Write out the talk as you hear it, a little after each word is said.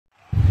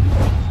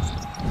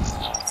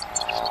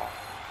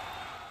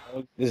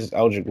This is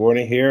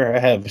Aldric here. I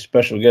have a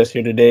special guest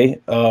here today,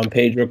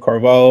 Pedro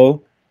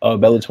Carvalho,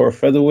 Bellator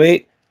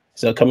featherweight.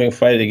 He's upcoming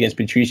fight against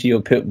Patricio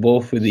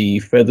Pitbull for the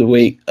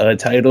featherweight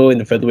title in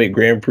the featherweight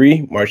Grand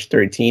Prix, March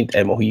 13th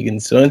at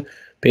Mohegan Sun.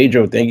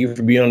 Pedro, thank you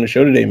for being on the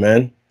show today,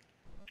 man.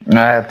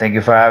 Thank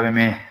you for having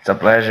me. It's a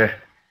pleasure.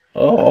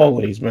 Oh,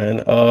 always,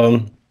 man.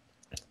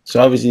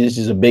 So obviously this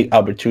is a big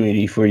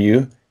opportunity for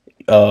you.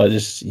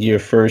 This is your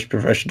first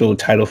professional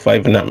title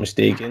fight, if I'm not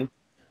mistaken.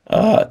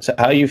 So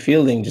how are you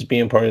feeling just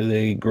being part of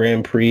the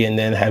Grand Prix and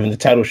then having the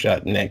title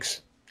shot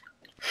next?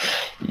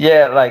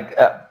 Yeah, like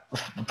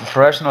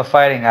professional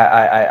fighting,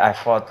 I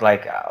fought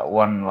like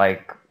one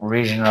like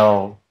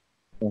regional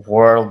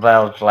world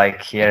belt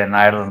like here in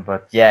Ireland,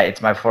 but yeah,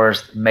 it's my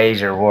first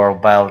major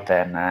world belt,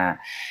 and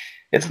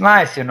it's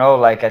nice,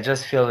 Like I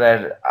just feel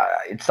that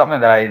it's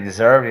something that I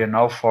deserve,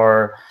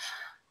 for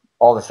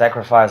all the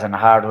sacrifice and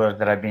hard work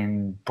that I've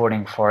been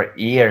putting for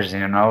years,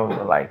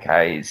 like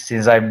I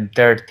since I'm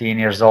 13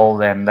 years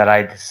old and that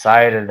I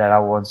decided that I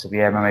want to be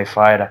MMA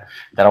fighter,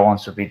 that I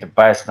want to be the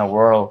best in the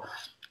world.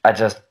 I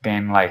just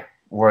been like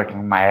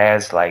working my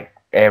ass like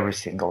every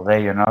single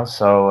day,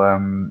 So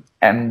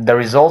and the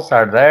results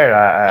are there.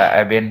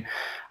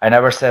 I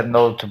never said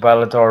no to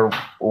Bellator,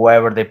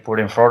 whoever they put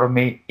in front of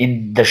me.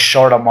 In the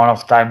short amount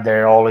of time,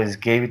 they always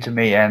gave it to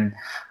me, and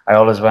I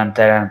always went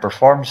there and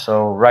performed.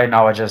 So right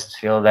now, I just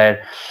feel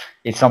that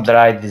it's something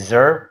I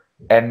deserve,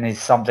 and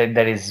it's something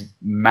that is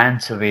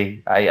meant to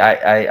be.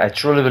 I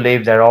truly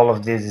believe that all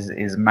of this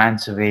is meant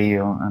to be,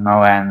 and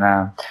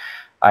I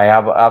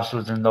have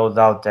absolutely no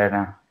doubt that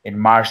in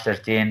March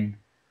 13,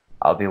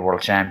 I'll be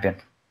world champion.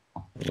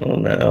 Oh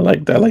man, I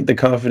like that. I like the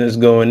confidence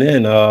going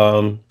in.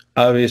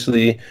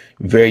 Obviously,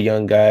 very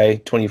young guy,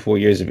 24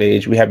 years of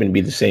age. We happen to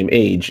be the same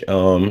age.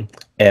 And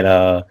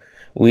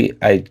we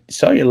I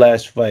saw your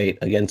last fight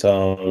against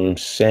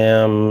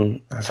Sam.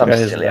 I Some forgot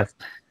his Sicilia. last.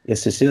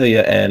 Yes,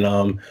 Cecilia,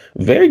 and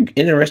very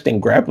interesting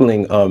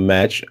grappling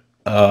match.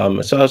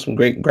 I saw some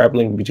great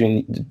grappling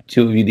between the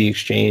two of you. The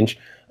exchange.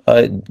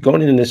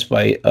 Going into this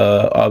fight,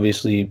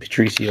 obviously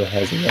Patricio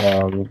has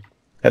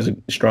a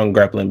strong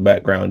grappling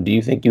background. Do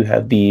you think you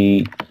have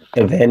the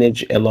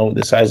advantage along with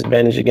the size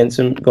advantage against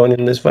him going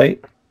in this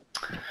fight?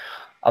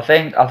 I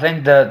think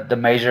the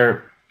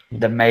major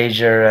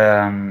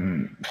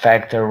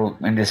factor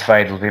in this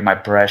fight will be my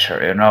pressure.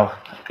 It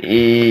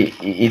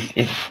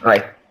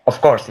like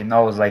of course he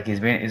knows like he's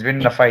been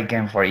in a fight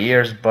game for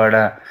years,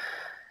 but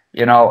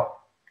you know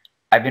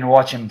I've been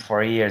watching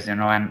for years,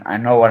 and I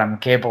know what I'm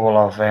capable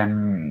of,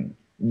 and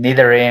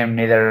neither him,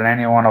 neither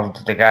any one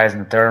of the guys in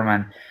the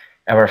tournament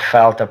ever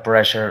felt the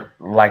pressure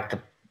like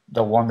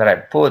the one that I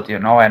put,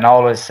 and I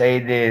always say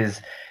this,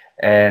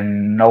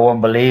 and no one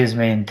believes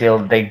me until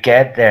they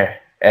get there,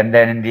 and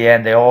then in the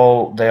end they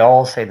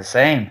all say the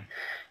same,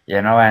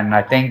 and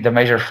I think the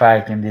major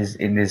fact in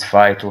this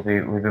fight will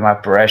be my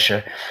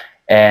pressure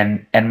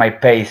and my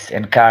pace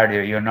and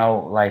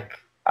cardio, like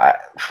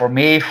for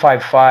me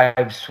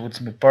 5-5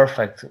 suits me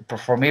perfect.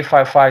 For me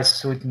 5-5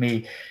 suit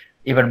me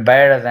even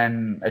better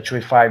than a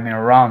 3-5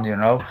 minute round,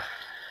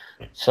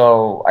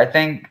 so I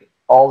think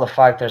all the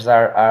factors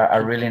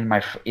are really in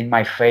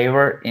my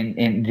favor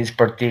in this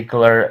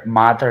particular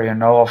matter.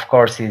 Of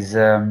course, he's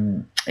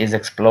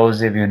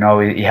explosive.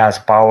 He has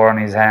power on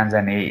his hands,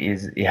 and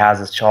he has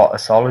a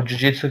solid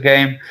jiu-jitsu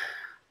game.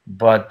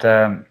 But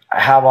I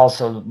have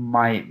also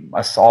my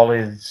a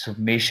solid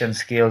submission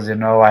skills.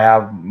 I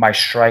have my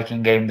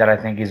striking game that I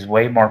think is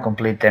way more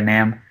complete than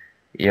him.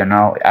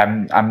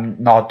 I'm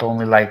not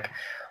only like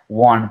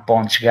one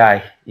punch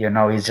guy.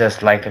 He's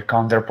just like a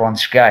counter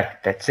punch guy.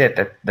 That's it.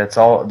 That's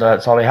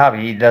all he have.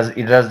 He does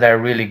that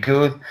really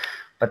good,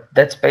 but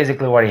that's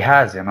basically what he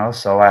has.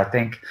 So I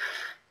think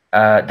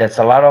that's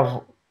a lot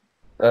of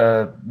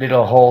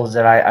little holes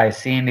that I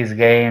see in this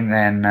game,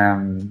 and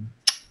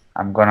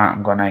I'm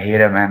gonna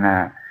hit him,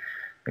 and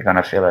you're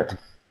gonna feel it.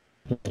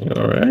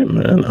 All right,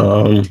 man.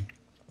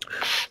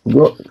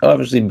 Well,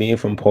 obviously being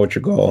from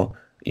Portugal,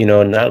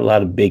 not a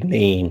lot of big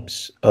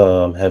names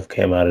have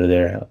come out of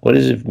there. What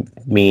does it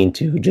mean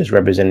to just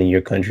representing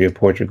your country of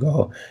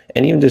Portugal?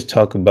 And even just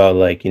talk about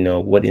like,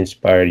 what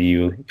inspired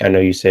you. I know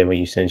you said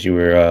when since you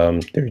were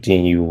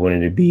 13, you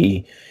wanted to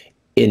be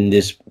in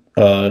this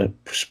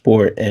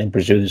sport and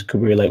pursue this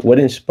career. Like, what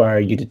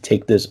inspired you to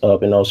take this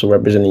up and also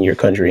representing your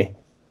country?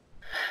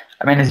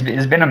 I mean,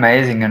 it's been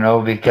amazing,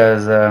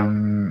 because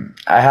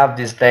I have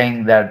this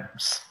thing that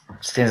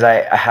since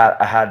I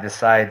had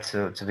decided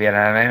to be an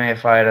MMA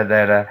fighter,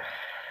 that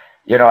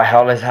I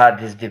always had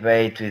this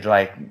debate with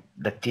like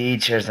the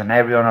teachers and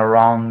everyone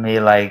around me.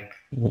 Like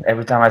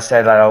every time I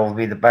said that I will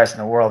be the best in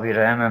the world, be an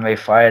MMA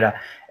fighter,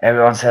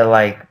 everyone said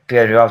like,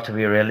 Pierre, you have to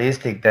be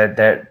realistic.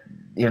 That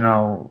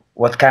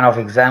what kind of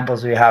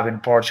examples we have in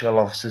Portugal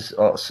of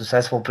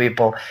successful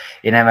people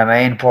in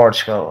MMA in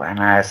Portugal, and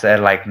I said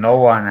like no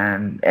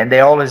one, and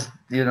they always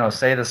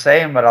say the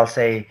same, but I'll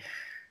say,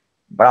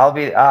 but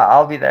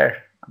I'll be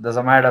there.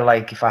 Doesn't matter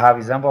like if I have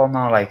example or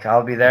not, like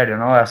I'll be there,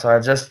 So I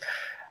just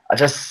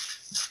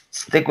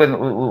stick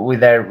with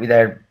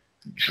their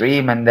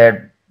dream and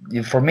their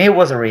for me it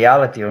was a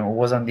reality. It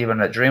wasn't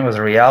even a dream, it was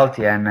a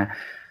reality. And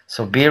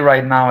so be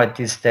right now at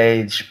this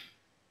stage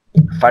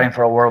fighting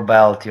for a world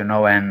belt,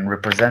 and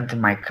representing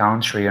my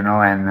country,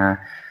 and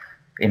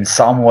in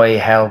some way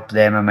help the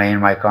MMA in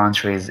my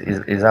country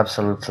is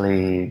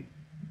absolutely,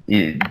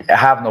 I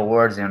have no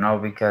words,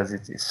 because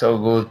it's so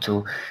good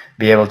to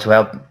be able to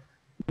help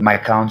my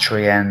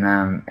country,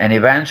 and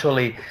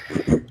eventually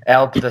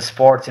help the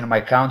sports in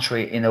my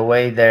country in a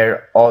way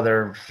that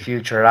other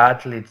future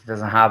athletes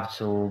doesn't have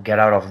to get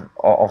out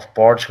of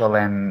Portugal,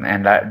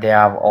 and that they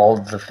have all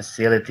the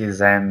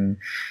facilities and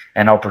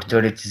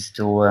opportunities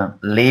to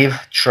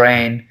live,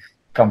 train,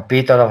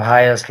 compete at the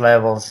highest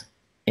levels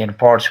in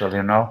Portugal.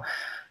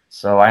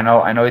 So I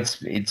know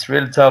it's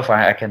really tough.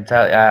 I can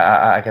tell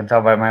I can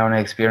tell by my own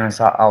experience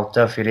how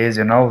tough it is,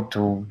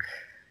 to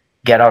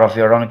get out of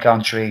your own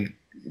country,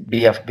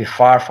 be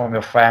far from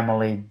your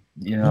family,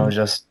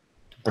 just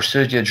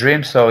pursue your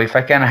dreams. So if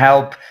I can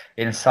help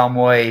in some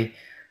way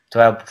to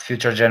help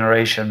future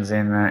generations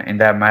in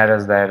that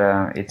matters, that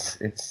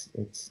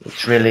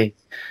it's really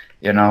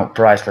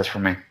priceless for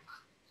me.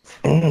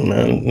 Oh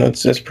man,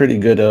 that's pretty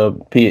good.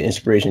 Be an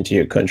inspiration to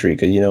your country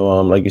because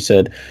like you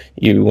said,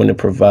 you want to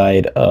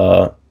provide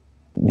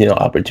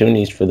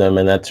opportunities for them,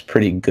 and that's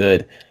pretty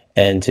good.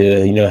 And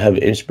to have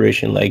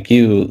inspiration like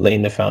you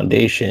laying the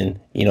foundation,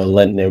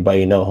 letting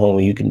everybody know, home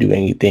you can do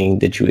anything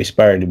that you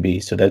aspire to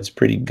be. So that's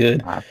pretty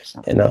good.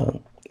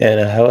 100%.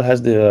 And how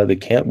has the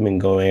camp been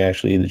going?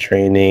 Actually, the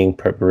training,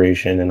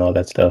 preparation, and all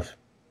that stuff.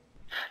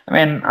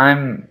 I mean,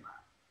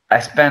 I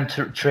spent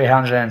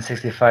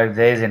 365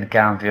 days in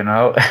camp.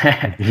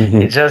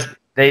 It just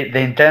the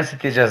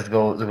intensity just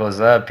goes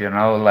up.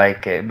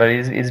 Like, but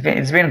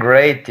it's been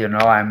great.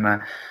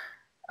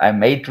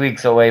 I'm 8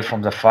 weeks away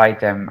from the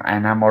fight, and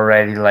I'm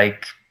already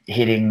like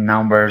hitting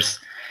numbers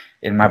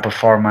in my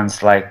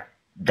performance like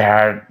they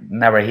are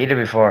never hit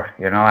before.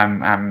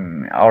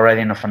 I'm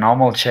already in a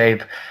phenomenal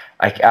shape.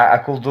 I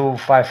could do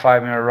 5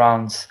 minute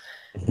rounds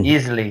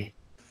easily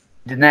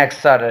the next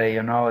Saturday.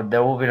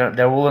 There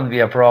wouldn't be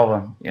a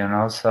problem.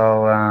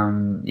 So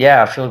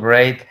yeah, I feel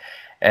great,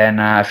 and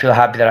I feel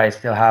happy that I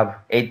still have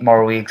 8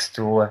 more weeks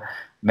to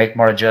make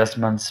more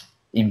adjustments,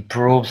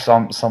 improve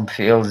some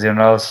fields.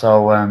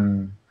 So.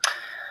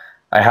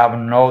 I have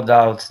no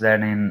doubts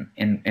that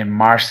in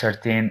March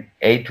 13,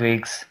 8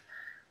 weeks,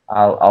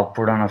 I'll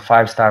put on a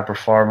 5-star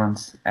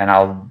performance, and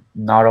I'll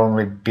not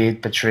only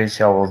beat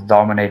Patricio, I will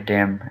dominate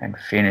him and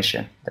finish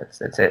him.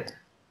 That's it.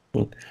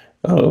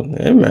 Oh,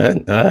 yeah,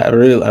 man.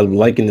 I'm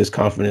liking this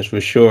confidence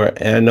for sure.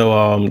 And I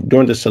know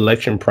during the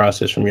selection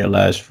process from your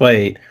last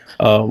fight,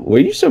 were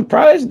you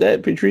surprised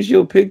that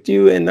Patricio picked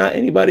you and not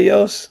anybody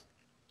else?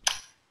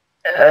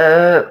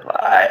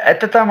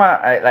 At the time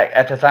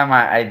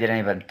I didn't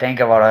even think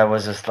about it. I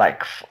was just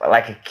like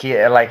a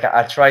kid. Like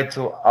I tried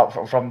to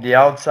from the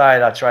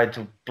outside I tried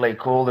to play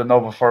cool,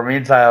 but from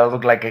inside I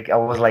looked like I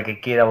was like a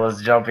kid. I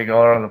was jumping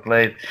all over the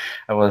place.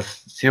 I was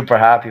super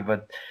happy,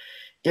 but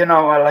I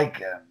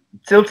like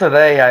till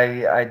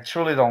today I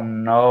truly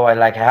don't know.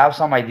 I have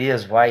some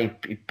ideas why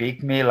he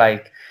picked me.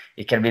 Like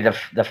it can be the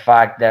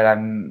fact that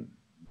I'm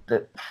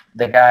the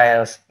the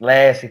guy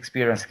less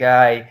experienced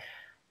guy,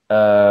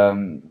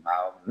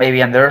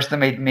 maybe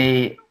underestimate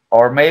me,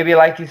 or maybe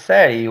like you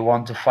said, you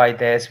want to fight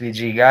the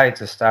SBG guy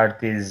to start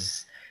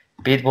this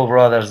Pitbull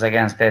brothers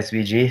against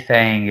SBG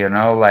thing.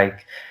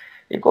 Like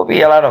it could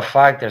be a lot of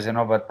factors,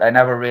 but I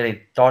never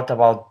really thought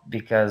about,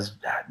 because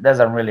it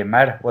doesn't really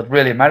matter. What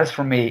really matters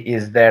for me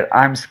is that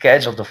I'm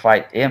scheduled to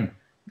fight him.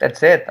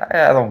 That's it.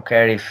 I don't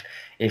care if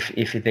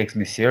he takes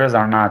me serious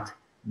or not.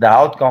 The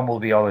outcome will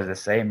be always the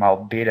same.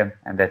 I'll beat him,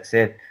 and that's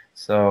it.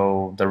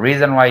 So the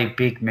reason why he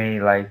picked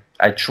me, like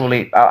I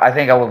think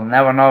I will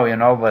never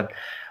know, but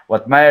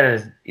what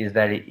matters is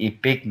that he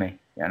picked me.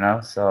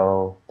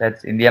 So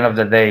that's in the end of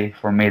the day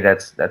for me.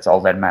 That's all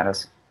that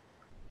matters.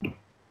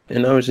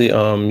 And obviously,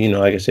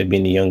 like I said,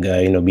 being a young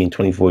guy, being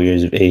 24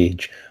 years of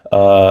age,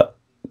 uh,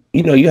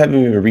 you haven't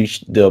even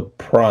reached the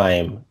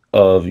prime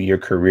of your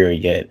career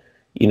yet.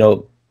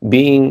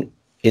 Being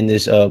in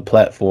this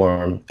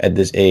platform at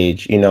this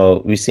age,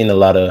 we've seen a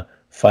lot of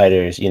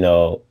fighters,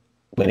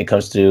 when it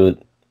comes to,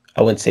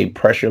 I wouldn't say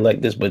pressure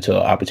like this, but to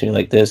an opportunity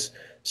like this,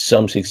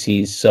 some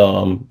succeed,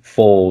 some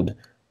fold.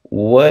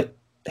 What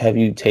have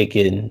you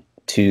taken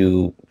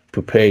to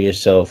prepare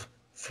yourself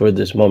for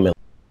this moment?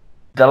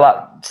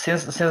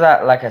 Since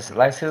I like I said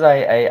like since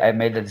I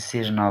made the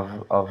decision of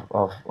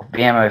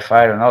being a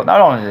fighter,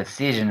 not only the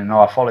decision,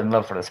 I fall in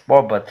love for the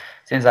sport, but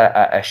since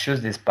I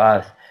choose this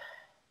path,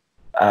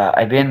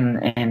 I've been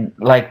in,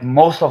 like,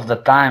 most of the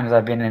times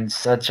I've been in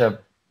such a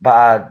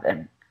bad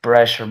and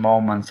pressure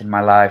moments in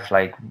my life,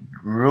 like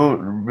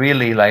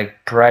really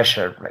like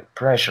pressure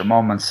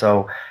moments.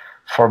 So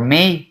for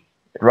me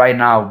right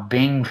now,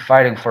 being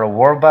fighting for a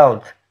world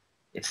belt,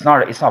 it's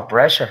not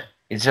pressure.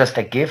 It's just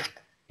a gift.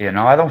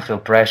 I don't feel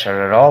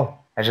pressure at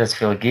all. I just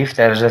feel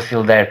gifted. I just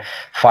feel that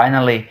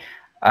finally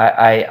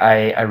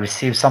I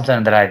received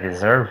something that I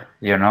deserve.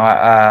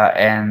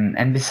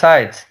 And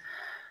besides,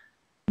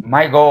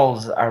 my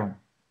goals are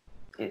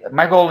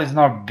my goal is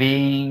not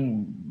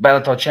being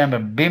Bellator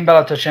champion. Being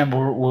Bellator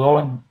champion will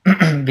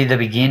only be the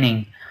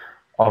beginning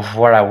of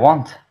what I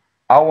want.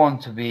 I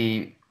want to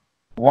be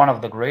one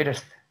of the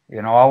greatest.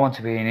 You know, I want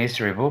to be in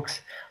history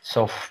books.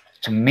 So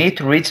to me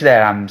to reach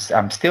there,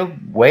 I'm still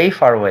way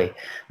far away.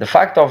 The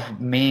fact of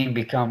me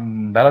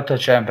become Bellator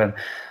champion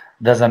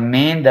doesn't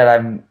mean that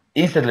I'm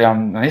instantly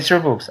on history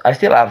books. I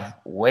still have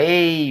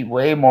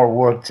way more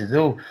work to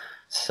do.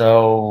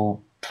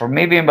 So for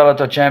me, being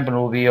Bellator champion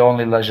will be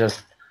only like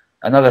just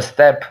another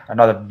step,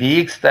 another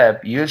big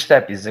step, huge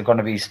step. Is going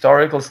to be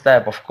historical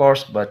step, of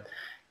course, but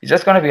it's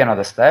just going to be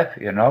another step,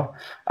 you know.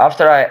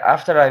 After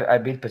I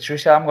beat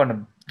Patricia, I'm going to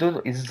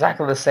do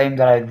exactly the same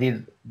that I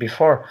did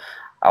before.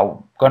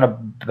 I'm going to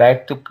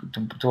back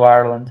to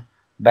Ireland,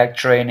 back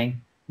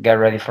training, get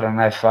ready for the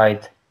next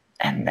fight,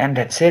 and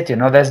that's it, you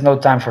know. There's no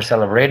time for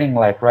celebrating.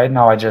 Like right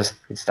now,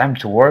 it's time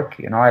to work,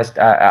 you know.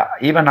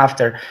 Even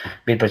after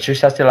beat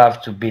Patricia, I still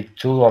have to beat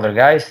two other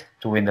guys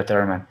to win the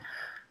tournament.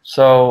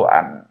 So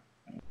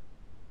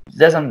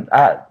doesn't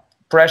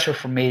pressure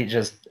for me.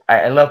 Just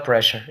I love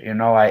pressure, you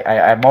know.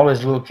 I'm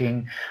always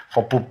looking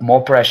for put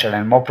more pressure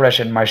and more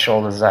pressure in my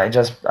shoulders. I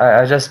just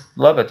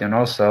love it, you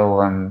know.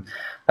 So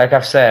like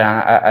I've said,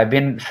 I've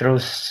been through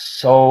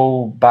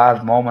so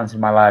bad moments in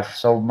my life,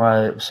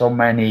 so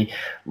many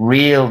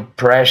real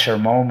pressure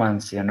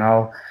moments, you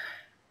know,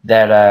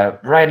 that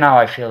right now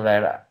I feel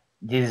that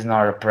this is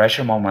not a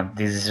pressure moment.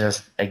 This is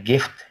just a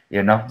gift,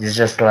 you know. This is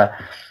just a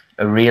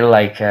real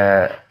like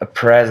a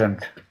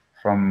present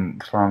from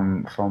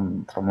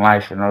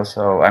life, you know.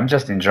 So I'm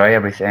just enjoy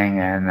everything,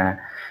 and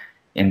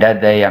in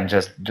that day I'm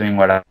just doing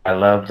what I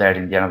love. That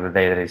in the end of the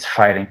day, that is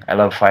fighting. I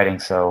love fighting,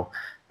 so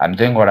I'm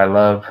doing what I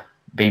love,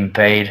 being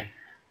paid,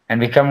 and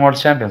become world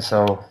champion.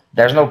 So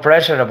there's no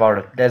pressure about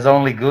it. There's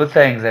only good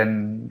things,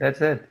 and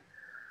that's it.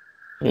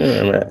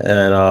 Yeah, man.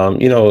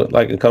 And you know,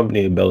 like a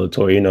company of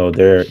Bellator, you know,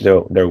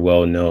 they're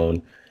well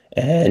known,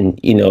 and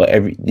you know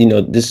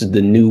this is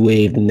the new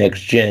wave, the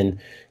next gen.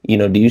 You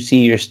know, do you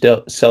see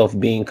yourself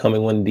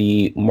becoming one of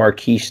the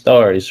marquee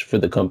stars for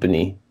the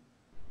company?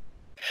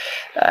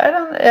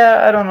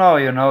 I don't know,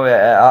 you know.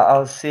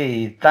 I'll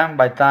see. Time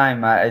by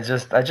time, I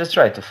just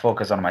try to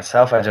focus on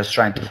myself. I just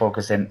trying to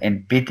focus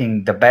in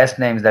beating the best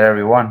names that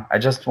everyone. I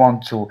just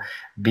want to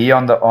be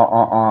on the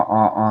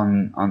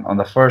on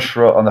the first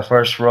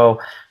row,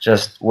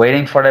 just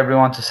waiting for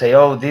everyone to say,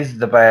 "Oh, this is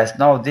the best.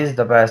 No, this is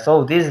the best.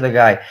 Oh, this is the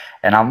guy."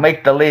 And I'll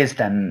make the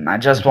list, and I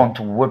just want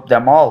to whip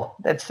them all.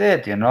 That's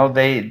it, you know.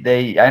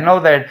 I know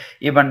that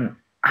even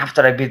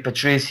after I beat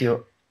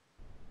Patricio,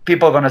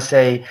 people are gonna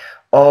say,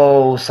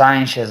 "Oh,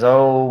 Sanchez,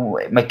 oh,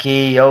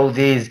 McKee, oh,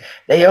 this."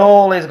 They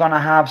always gonna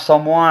have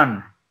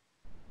someone.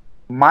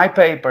 My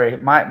paper,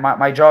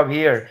 my job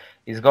here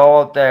is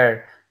go out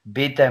there,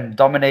 beat them,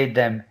 dominate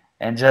them,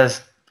 and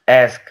just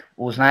ask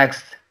who's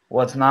next,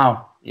 what's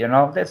now. You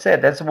know, that's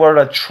it. That's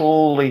what a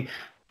truly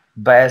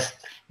best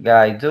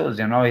guy does.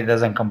 You know, he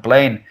doesn't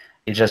complain.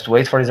 He just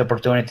waits for his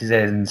opportunities,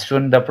 and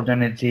soon the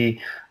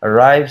opportunity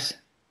arrives,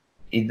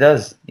 he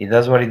does. He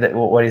does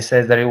what he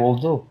says that he will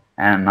do,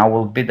 and I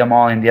will beat them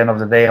all. In the end of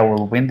the day, I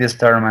will win this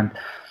tournament.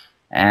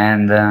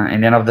 And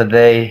in the end of the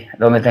day,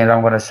 the only thing that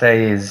I'm gonna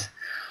say is,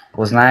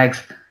 "Who's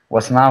next?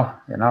 What's now?"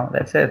 You know,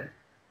 that's it.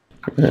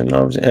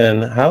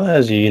 And how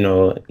has you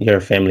know your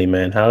family,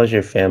 man? How has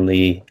your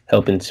family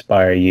helped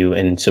inspire you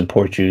and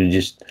support you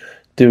just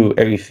through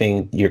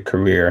everything your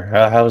career?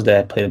 How has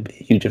that played a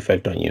huge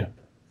effect on you?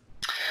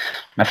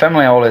 My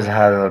family always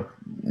had a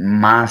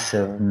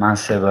massive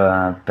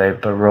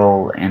paper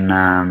role in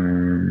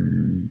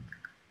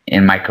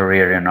my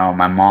career. You know,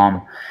 my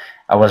mom.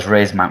 I was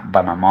raised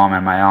by my mom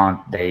and my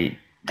aunt. They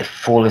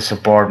fully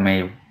support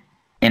me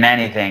in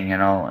anything, you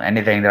know,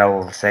 anything that I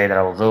will say that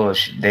I will do,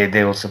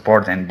 they will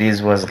support. And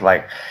this was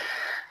like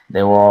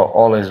they were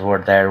always were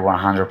there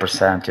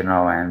 100%, you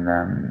know.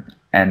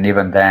 And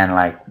even then,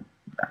 like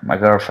my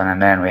girlfriend,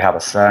 and then we have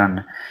a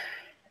son,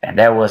 and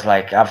that was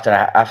like after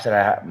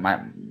I had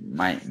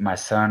my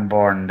son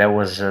born, that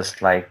was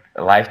just like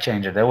a life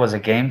changer. That was a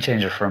game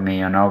changer for me,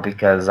 you know,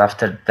 because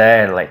after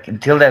that, like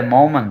until that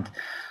moment,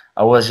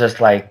 I was just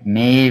like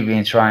me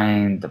being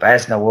trying the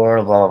best in the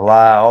world, blah blah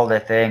blah, all the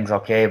things,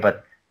 okay.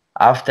 But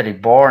after he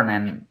born,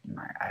 and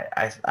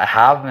I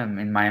have him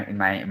in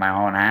my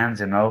own hands,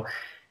 you know,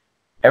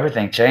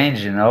 everything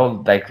changed, you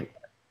know. Like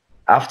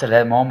after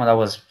that moment, I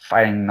was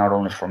fighting not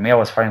only for me, I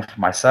was fighting for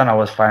my son, I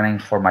was fighting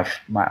for my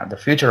the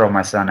future of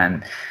my son.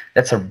 And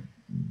that's a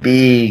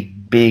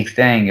big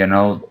thing, you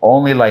know.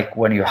 Only like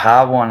when you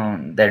have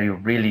one that you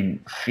really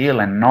feel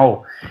and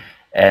know.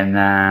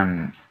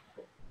 And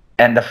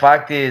the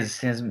fact is,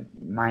 since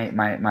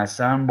my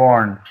son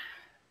born,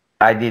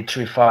 I did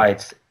three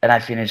fights and I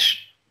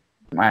finished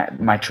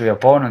my three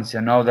opponents.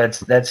 You know,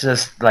 that's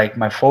just like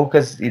my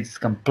focus. It's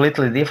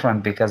completely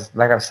different because,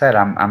 like I've said,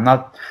 I'm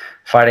not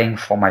fighting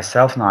for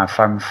myself now.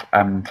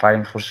 I'm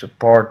fighting for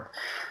support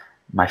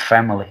my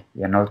family.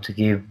 You know, to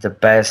give the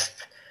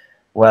best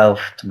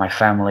wealth to my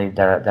family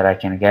that I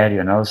can get.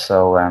 You know,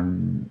 so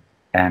and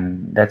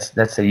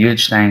that's a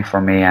huge thing for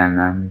me.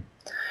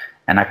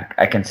 and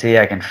I can see,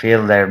 I can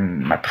feel that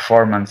my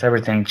performance,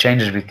 everything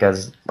changes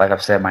because, like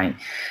I've said, my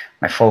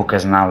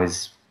focus now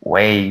is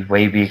way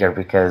bigger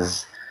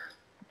because,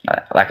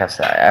 like I've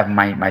said, I have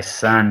my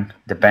son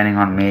depending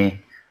on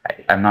me.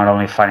 I'm not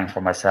only fighting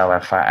for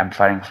myself, I'm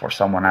fighting for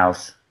someone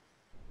else.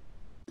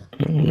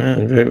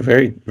 Man,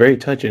 very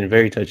touching,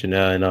 very touching.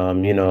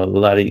 And you know,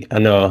 I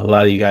know a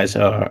lot of you guys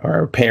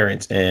are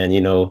parents, and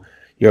you know,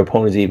 your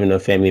opponent's even a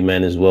family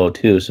man as well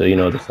too. So you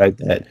know, the fact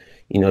that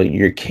you know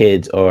your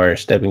kids are a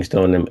stepping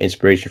stone and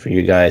inspiration for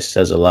you guys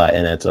says a lot,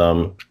 and that's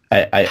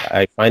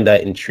I find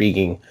that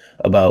intriguing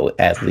about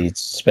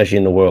athletes, especially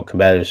in the world of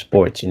combative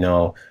sports. You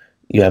know,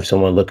 you have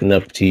someone looking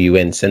up to you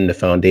and setting the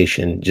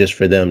foundation just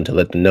for them to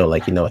let them know,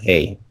 like, you know,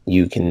 hey,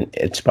 you can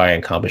inspire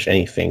and accomplish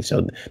anything.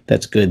 So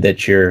that's good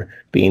that you're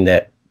being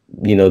that,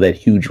 you know, that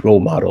huge role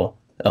model.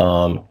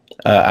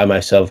 I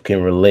myself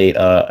can relate.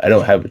 I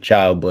don't have a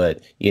child, but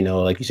you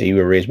know, like you said, you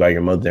were raised by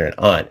your mother and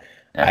aunt.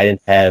 Yeah. I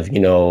didn't have, you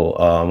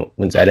know,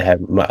 once I didn't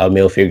have a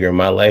male figure in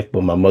my life,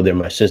 but my mother and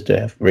my sister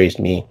have raised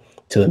me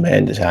to the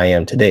man that I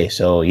am today.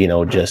 So, you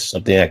know, just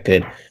something I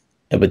could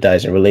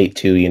empathize and relate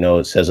to, you know,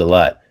 it says a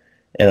lot.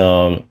 And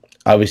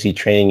obviously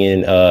training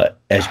in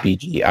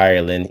SBG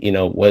Ireland, you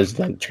know, was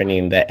like training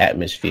in that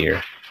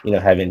atmosphere. You know,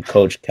 having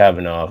Coach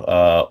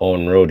Kavanaugh,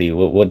 Owen Rody,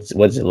 what's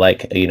it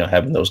like, you know,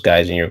 having those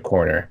guys in your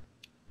corner?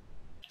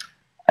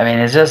 I mean,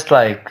 it's just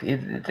like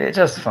it's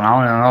just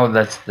phenomenal.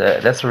 That's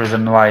the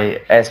reason why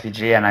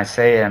SVG, and I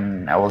say,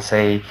 and I will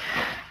say,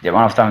 the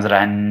amount of times that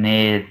I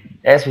need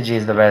SVG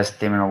is the best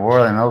team in the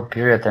world, in all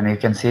period. And you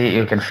can see,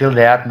 you can feel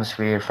the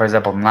atmosphere. For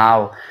example,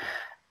 now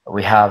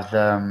we have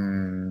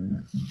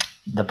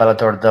the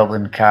Bellator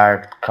Dublin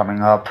card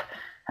coming up,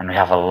 and we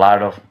have a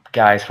lot of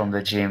guys from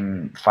the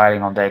gym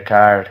fighting on that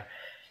card.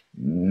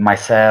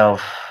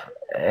 Myself,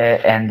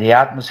 and the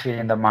atmosphere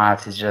in the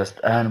mats is just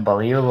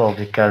unbelievable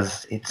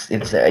because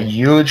it's a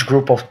huge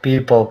group of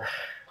people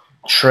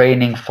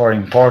training for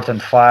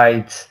important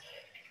fights,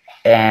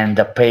 and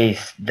the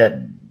pace that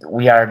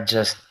we are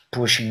just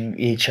pushing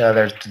each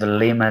other to the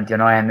limit,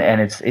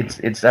 and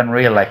it's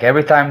unreal. Like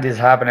every time this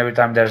happen, every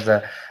time there's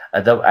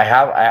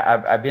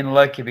I've been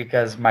lucky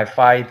because my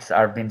fights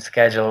are being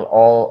scheduled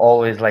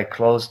always like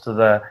close to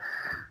the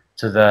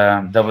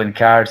Dublin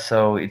card,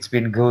 so it's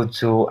been good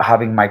to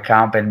having my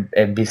camp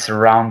and be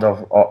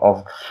surrounded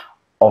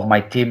of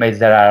my teammates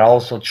that are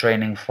also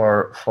training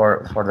for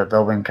the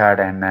Dublin card,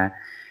 and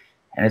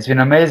it's been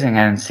amazing.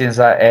 And since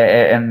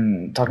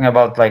and talking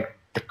about like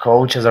the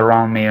coaches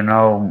around me,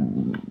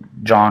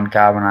 John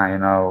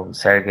Kavanagh,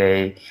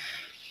 Sergey,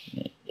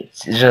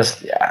 it's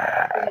just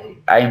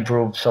I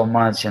improved so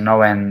much, and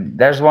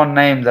there's one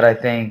name that I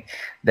think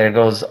that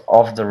goes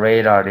off the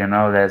radar,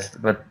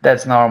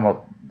 that's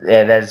normal.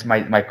 Yeah, that's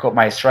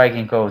my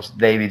striking coach,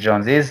 David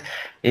Jones. Is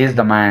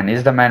the man.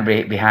 Is the man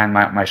behind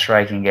my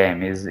striking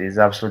game. Is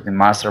absolutely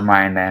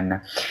mastermind, and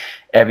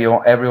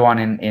everyone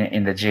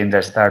in the gym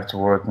that start to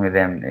work with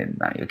him,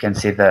 you can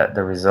see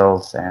the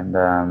results,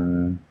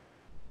 and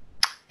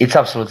it's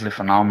absolutely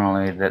phenomenal.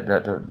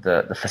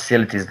 The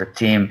facilities, the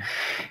team,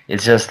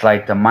 it's just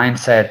like the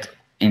mindset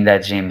in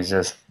that gym is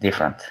just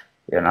different,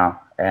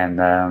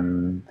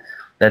 and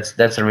that's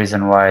the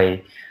reason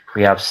why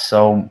we have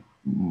so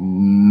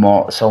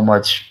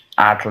much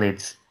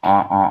athletes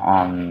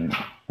on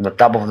the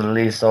top of the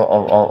list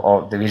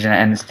of division,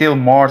 and still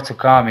more to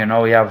come.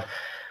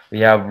 We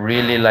have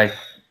really like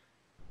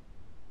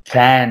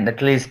 10,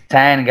 at least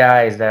 10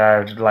 guys that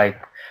are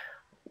like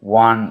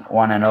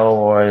 1-0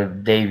 or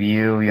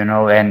debut,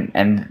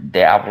 and they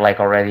have like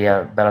already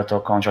a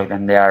Bellator contract,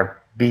 and they are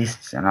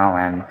beasts, and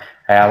I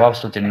have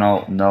absolutely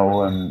no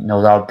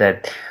doubt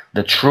that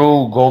the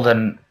true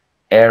golden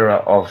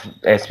era of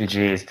SPG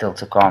is still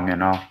to come.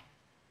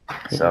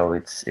 So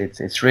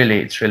it's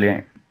really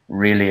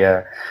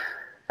a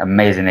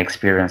amazing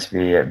experience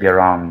be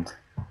around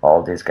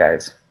all these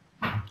guys.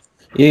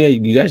 Yeah,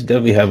 you guys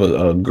definitely have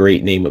a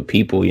great name of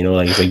people,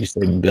 like you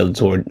said,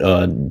 Bellator,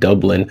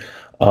 Dublin.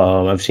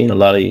 I've seen a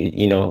lot of,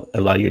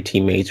 a lot of your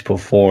teammates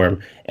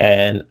perform,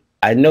 and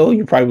I know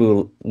you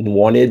probably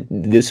wanted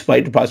this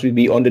fight to possibly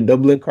be on the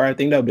Dublin card. I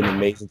think that would have been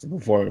amazing to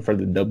perform in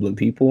front of the Dublin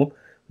people.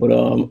 But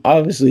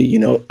obviously,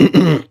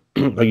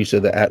 like you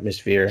said, the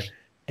atmosphere,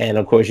 and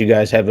of course, you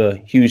guys have a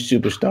huge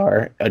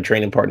superstar, a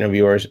training partner of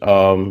yours,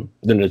 the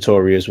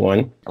Notorious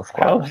One. Of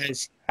How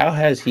course.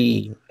 has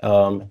he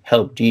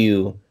helped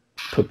you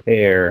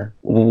prepare?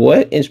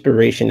 What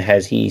inspiration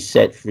has he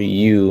set for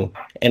you,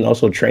 and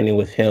also training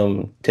with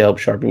him to help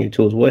sharpen your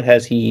tools? What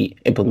has he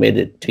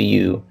implemented to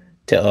you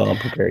to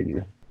prepare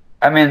you?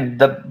 I mean,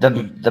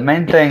 the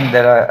main thing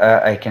that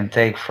I can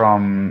take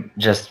from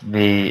just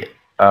be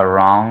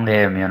around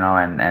him,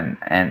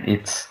 and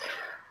it's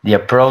the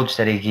approach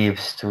that he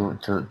gives to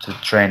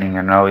training.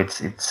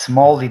 It's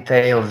small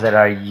details that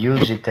are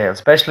huge details,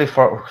 especially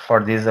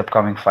for this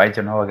upcoming fight,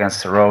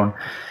 against Cerrone.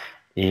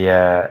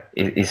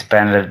 He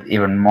spent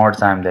even more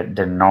time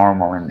than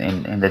normal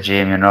in the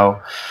gym.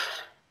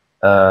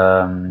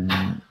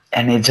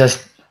 And it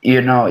just,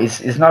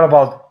 it's not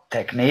about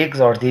techniques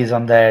or this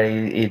on that.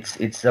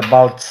 It's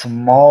about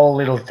small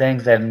little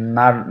things that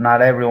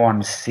not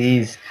everyone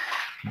sees,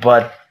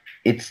 but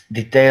it's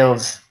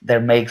details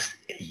that makes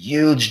a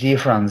huge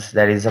difference.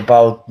 That is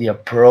about the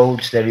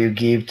approach that you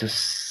give to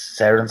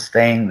certain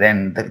things,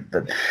 and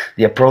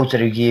the approach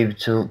that you give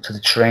to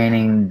the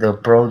training, the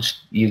approach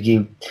you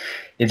give.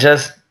 It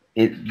just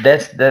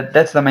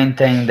that's the main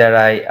thing that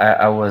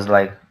I was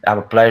like have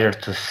a pleasure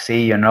to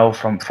see,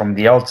 from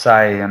the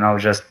outside,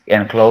 just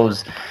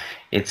enclosed.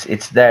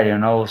 It's there,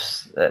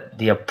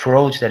 the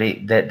approach that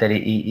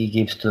he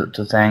gives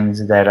to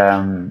things that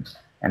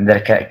and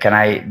that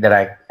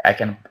I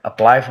can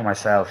apply for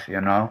myself,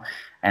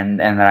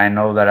 and I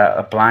know that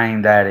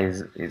applying that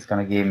is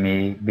gonna give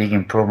me big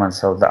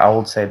improvements. So I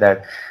would say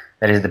that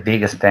is the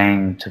biggest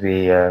thing, to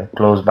be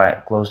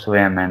close to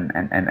him,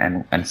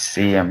 and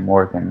see him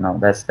working.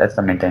 That's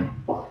the main thing.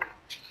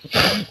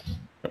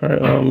 All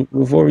right,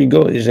 before we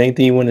go, is there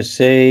anything you want to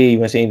say? You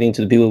want to say anything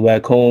to the people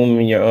back home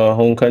in your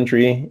home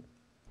country?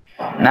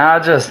 Now,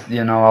 just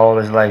I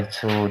always like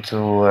to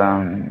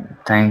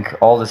thank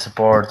all the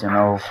support,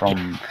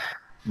 from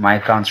my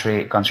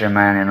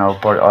countrymen,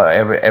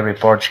 every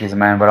Portuguese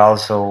man, but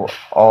also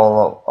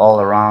all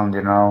around,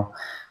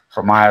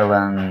 from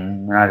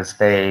Ireland, United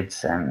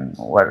States, and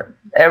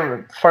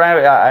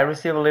I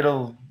receive a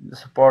little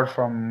support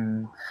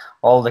from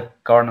all the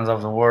corners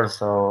of the world.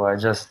 So I'm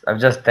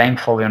just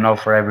thankful,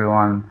 for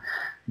everyone.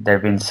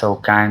 They've been so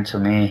kind to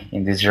me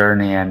in this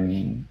journey,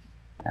 and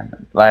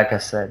like I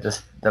said,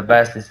 just the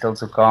best is still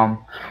to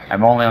come.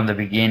 I'm only on the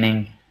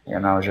beginning,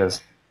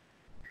 just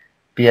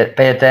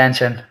pay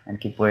attention and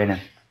keep waiting.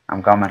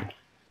 I'm coming.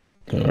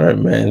 All right,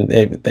 man.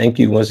 Hey, thank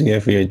you once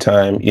again for your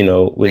time. Wish Thank you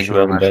you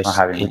all very the much for best.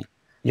 having me.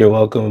 You're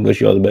welcome.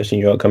 Wish you all the best in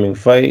your upcoming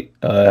fight.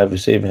 Have a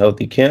safe and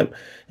healthy camp,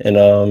 and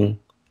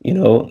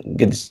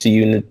get to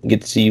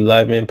see you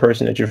live in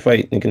person at your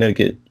fight in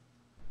Connecticut.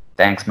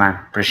 Thanks, man.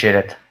 Appreciate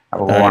it.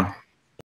 Have a All good right. one.